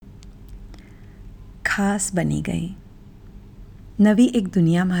ખાસ બની ગઈ. નવી એક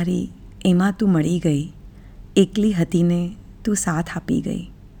દુનિયા મારી, એમાં તું મળી ગઈ. એકલી હતીને તું સાથ આપી ગઈ.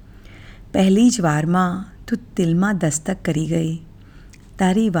 પહેલી જ વારમાં તું દિલમાં દસ્તક કરી ગઈ.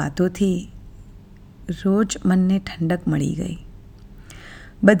 તારી વાતોથી રોજ મનને ઠંડક મળી ગઈ.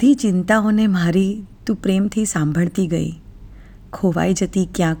 બધી ચિંતાઓને મારી તું પ્રેમથી સાંભળતી ગઈ. ખોવાઈ જતી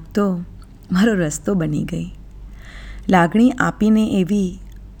ક્યાંક તો મારો રસ્તો બની ગઈ. લાગણી આપીને એવી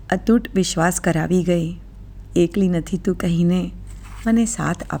અતૂટ વિશ્વાસ કરાવી ગઈ. એકલી નથી તું કહીને મને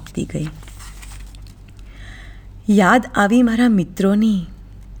સાથ આપતી ગઈ. યાદ આવી મારા મિત્રોની,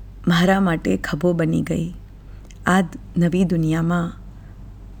 મારા માટે ખભો બની ગઈ. આ નવી દુનિયામાં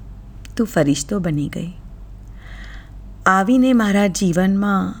તું ફરિશ્તો બની ગઈ. આવીને મારા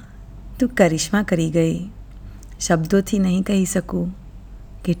જીવનમાં તું કરિશ્મા કરી ગઈ. શબ્દોથી નહીં કહી શકું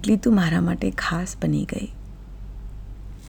કેટલી તું મારા માટે ખાસ બની ગઈ.